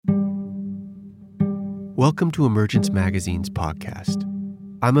Welcome to Emergence Magazine's podcast.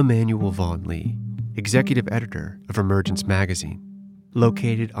 I'm Emmanuel Vaughn Lee, executive editor of Emergence Magazine,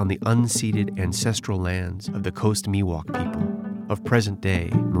 located on the unceded ancestral lands of the Coast Miwok people of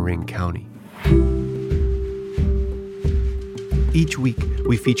present-day Marin County. Each week,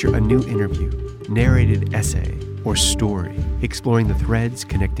 we feature a new interview, narrated essay, or story exploring the threads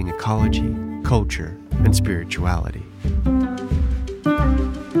connecting ecology, culture, and spirituality.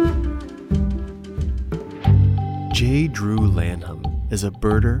 J. Drew Lanham is a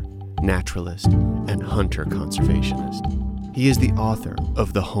birder, naturalist, and hunter conservationist. He is the author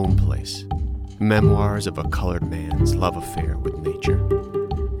of The Home Place, Memoirs of a Colored Man's Love Affair with Nature.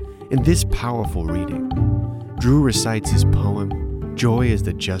 In this powerful reading, Drew recites his poem, Joy is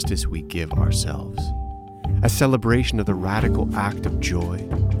the Justice We Give Ourselves, a celebration of the radical act of joy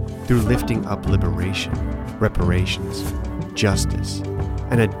through lifting up liberation, reparations, justice,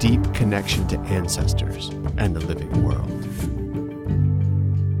 and a deep connection to ancestors and the living world.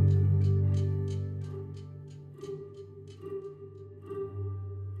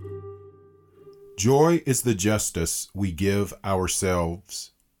 Joy is the justice we give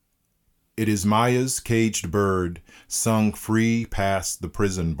ourselves. It is Maya's caged bird, sung free past the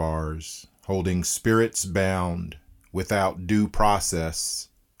prison bars, holding spirits bound, without due process,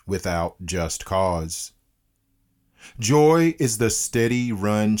 without just cause. Joy is the steady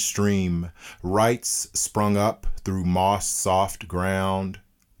run stream, rights sprung up through moss-soft ground,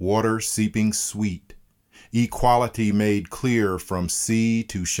 water seeping sweet, equality made clear from sea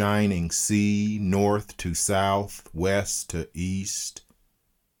to shining sea, north to south, west to east.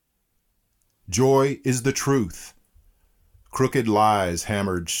 Joy is the truth, crooked lies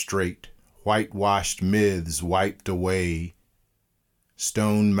hammered straight, whitewashed myths wiped away.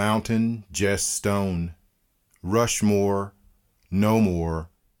 Stone Mountain, just stone. Rushmore, no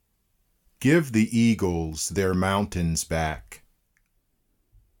more. Give the eagles their mountains back.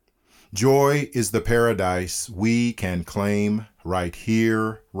 Joy is the paradise we can claim right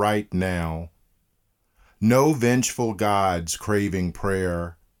here, right now. No vengeful gods craving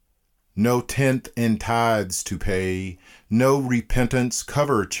prayer, no tenth in tithes to pay, no repentance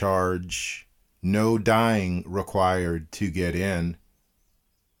cover charge, no dying required to get in.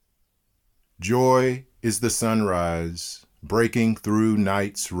 Joy is the sunrise, breaking through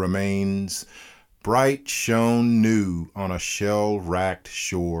night's remains, bright shone new on a shell-racked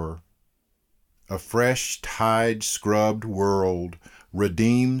shore. A fresh tide-scrubbed world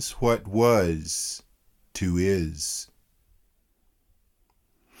redeems what was to is.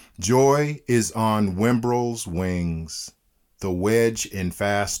 Joy is on Wimbrel's wings, the wedge in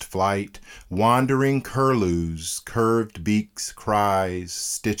fast flight, wandering curlews, curved beaks, cries,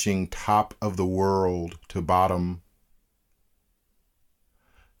 stitching top of the world to bottom.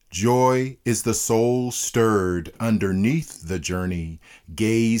 Joy is the soul stirred underneath the journey,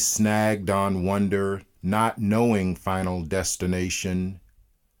 gaze snagged on wonder, not knowing final destination.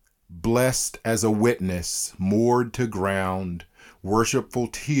 Blessed as a witness, moored to ground, worshipful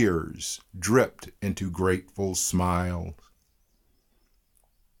tears dripped into grateful smiles.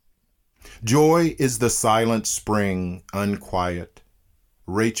 Joy is the silent spring, unquiet,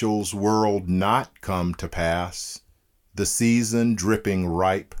 Rachel's world not come to pass, the season dripping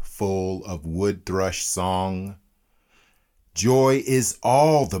ripe, full of wood thrush song. Joy is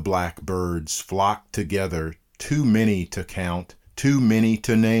all the blackbirds flock together, too many to count, too many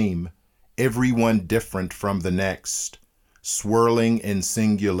to name, everyone different from the next, swirling in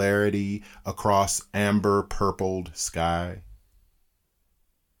singularity across amber-purpled sky.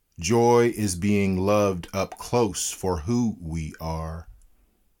 Joy is being loved up close for who we are.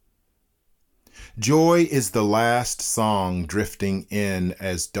 Joy is the last song drifting in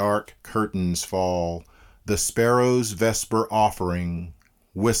as dark curtains fall, the sparrow's vesper offering,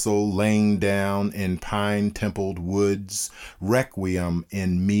 whistle laying down in pine-templed woods, requiem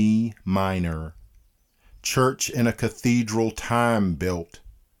in mi minor. Church in a cathedral time built,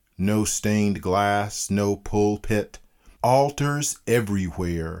 no stained glass, no pulpit, altars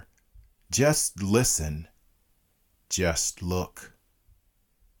everywhere. Just listen, just look.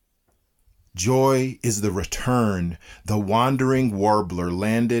 Joy is the return, the wandering warbler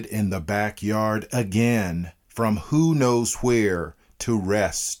landed in the backyard again, from who knows where, to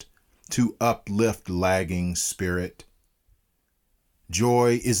rest, to uplift lagging spirit.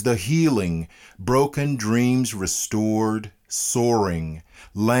 Joy is the healing, broken dreams restored, soaring,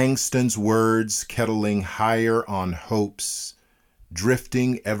 Langston's words kettling higher on hopes,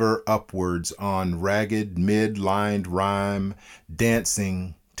 drifting ever upwards on ragged mid-lined rhyme,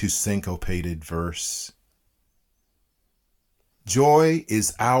 dancing to syncopated verse. Joy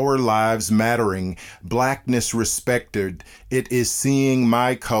is our lives mattering, blackness respected. It is seeing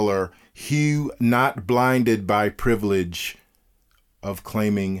my color, hue not blinded by privilege of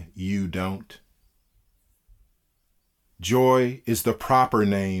claiming you don't. Joy is the proper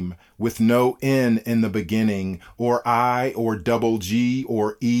name with no N in the beginning, or I, or double G,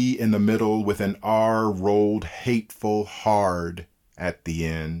 or E in the middle with an R rolled hateful hard at the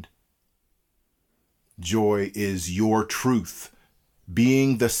end. Joy is your truth,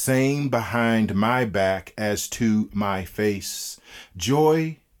 being the same behind my back as to my face.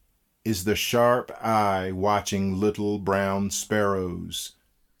 Joy is the sharp eye watching little brown sparrows,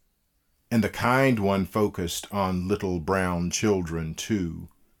 and the kind one focused on little brown children too.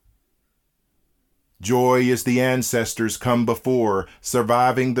 Joy is the ancestors come before,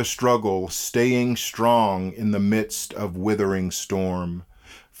 surviving the struggle, staying strong in the midst of withering storm,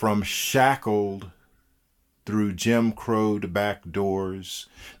 from shackled through Jim Crowed back doors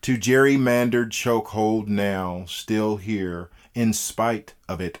to gerrymandered chokehold now, still here in spite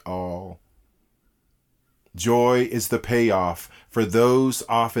of it all. Joy is the payoff for those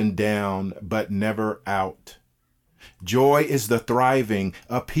often down but never out. Joy is the thriving,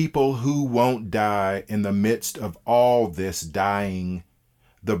 a people who won't die in the midst of all this dying.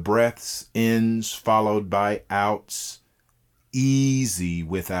 The breath's ins followed by outs, easy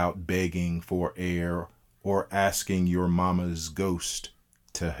without begging for air or asking your mama's ghost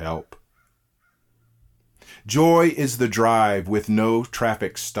to help. Joy is the drive with no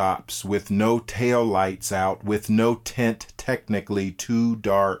traffic stops, with no tail lights out, with no tent technically too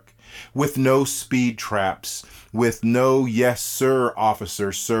dark, with no speed traps, with no yes sir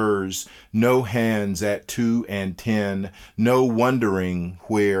officer sirs, no hands at 2 and 10, no wondering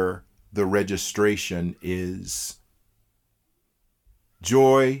where the registration is.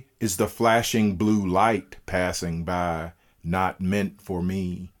 Joy is the flashing blue light passing by, not meant for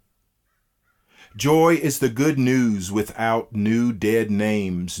me. Joy is the good news without new dead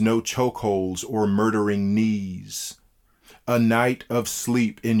names, no chokeholds or murdering knees. A night of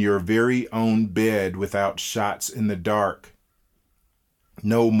sleep in your very own bed without shots in the dark.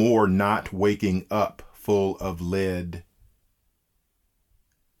 No more not waking up full of lead.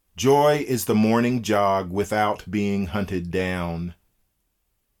 Joy is the morning jog without being hunted down.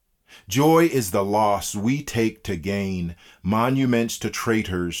 Joy is the loss we take to gain, monuments to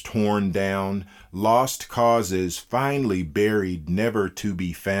traitors torn down, lost causes finally buried, never to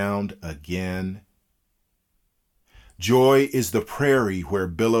be found again. Joy is the prairie where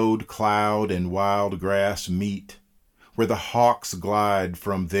billowed cloud and wild grass meet, where the hawks glide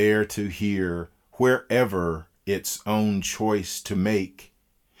from there to here, wherever its own choice to make,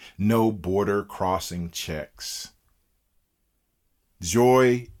 no border crossing checks.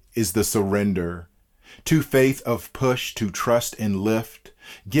 Joy is the surrender to faith of push, to trust and lift,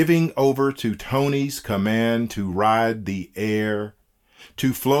 giving over to Tony's command to ride the air,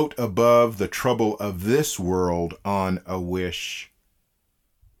 to float above the trouble of this world on a wish.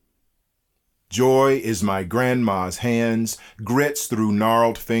 Joy is my grandma's hands, grits through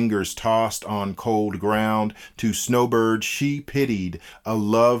gnarled fingers tossed on cold ground, to snowbirds she pitied, a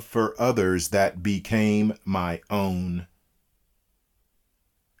love for others that became my own.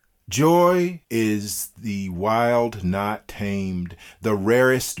 Joy is the wild not tamed, the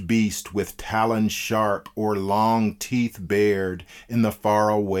rarest beast with talons sharp or long teeth bared in the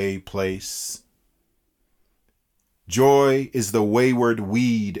faraway place. Joy is the wayward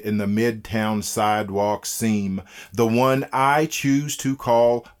weed in the midtown sidewalk seam, the one I choose to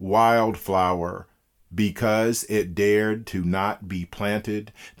call wildflower, because it dared to not be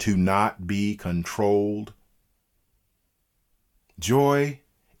planted, to not be controlled. Joy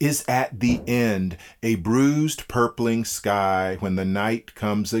is at the end, a bruised purpling sky when the night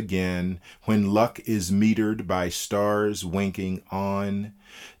comes again, when luck is metered by stars winking on.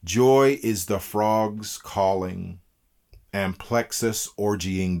 Joy is the frogs calling, amplexus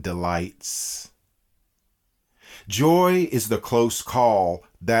orgying delights. Joy is the close call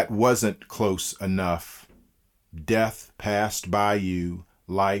that wasn't close enough. Death passed by you,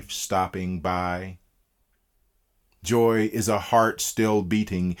 life stopping by. Joy is a heart still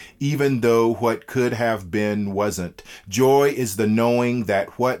beating, even though what could have been wasn't. Joy is the knowing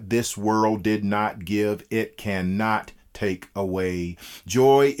that what this world did not give, it cannot take away.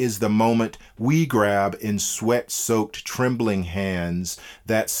 Joy is the moment we grab in sweat-soaked, trembling hands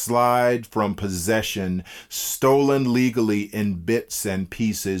that slide from possession, stolen legally in bits and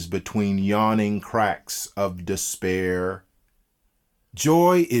pieces between yawning cracks of despair.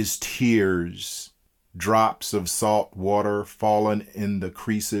 Joy is tears drops of salt water fallen in the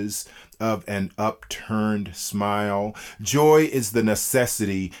creases of an upturned smile. Joy is the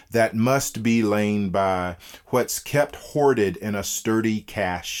necessity that must be lain by, what's kept hoarded in a sturdy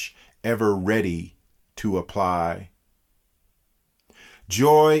cache, ever ready to apply.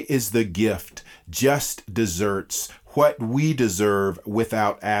 Joy is the gift, just deserts, what we deserve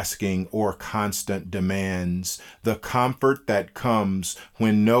without asking or constant demands, the comfort that comes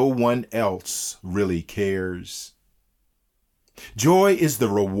when no one else really cares. Joy is the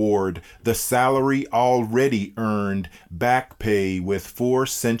reward, the salary already earned, back pay with 4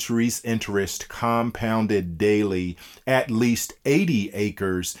 centuries' interest compounded daily, at least 80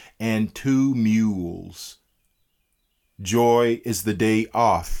 acres and 2 mules. Joy is the day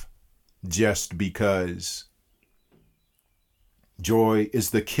off, just because. Joy is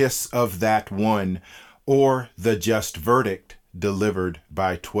the kiss of that one, or the just verdict delivered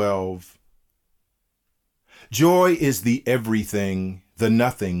by 12. Joy is the everything, the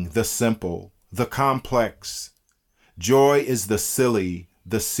nothing, the simple, the complex. Joy is the silly,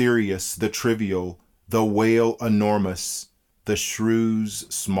 the serious, the trivial, the whale enormous, the shrews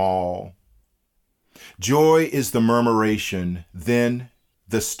small. Joy is the murmuration, then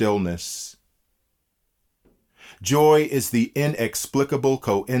the stillness. Joy is the inexplicable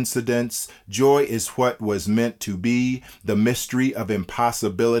coincidence. Joy is what was meant to be, the mystery of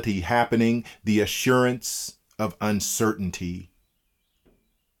impossibility happening, the assurance of uncertainty.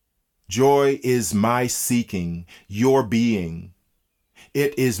 Joy is my seeking, your being.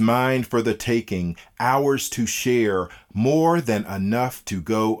 It is mine for the taking, ours to share, more than enough to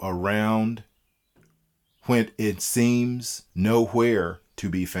go around, when it seems nowhere to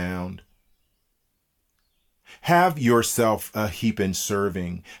be found. Have yourself a heap in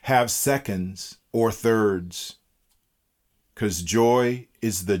serving, have seconds or thirds, 'cause joy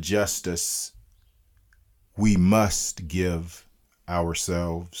is the justice we must give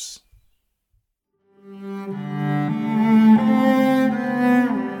ourselves.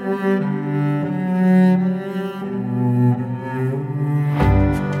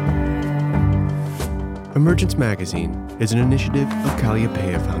 Emergence Magazine is an initiative of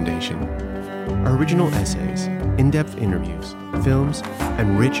Calliopeia Foundation. Our original essays, in-depth interviews, films,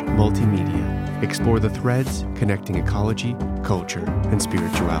 and rich multimedia explore the threads connecting ecology, culture, and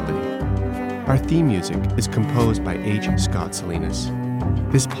spirituality. Our theme music is composed by H. Scott Salinas.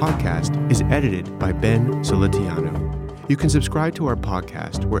 This podcast is edited by Ben Solitiano. You can subscribe to our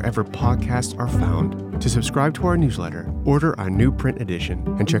podcast wherever podcasts are found. To subscribe to our newsletter, order our new print edition,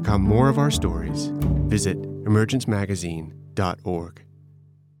 and check out more of our stories, visit emergencemagazine.org.